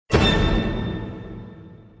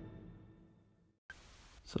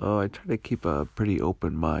So I try to keep a pretty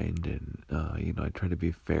open mind, and I try to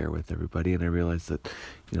be fair with everybody. And I realize that,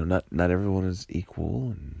 not everyone is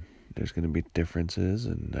equal, and there's going to be differences.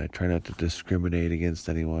 And I try not to discriminate against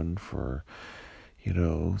anyone for,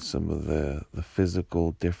 some of the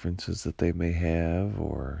physical differences that they may have,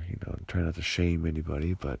 or try not to shame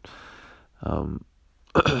anybody. But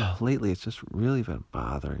lately, it's just really been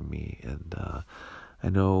bothering me, and I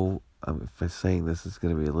know if I'm saying this is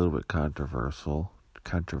going to be a little bit controversial,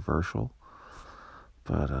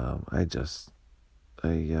 but I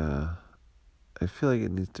feel like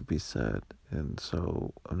it needs to be said, and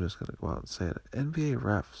so I'm just gonna go out and say it. NBA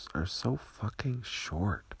refs are so fucking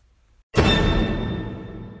short.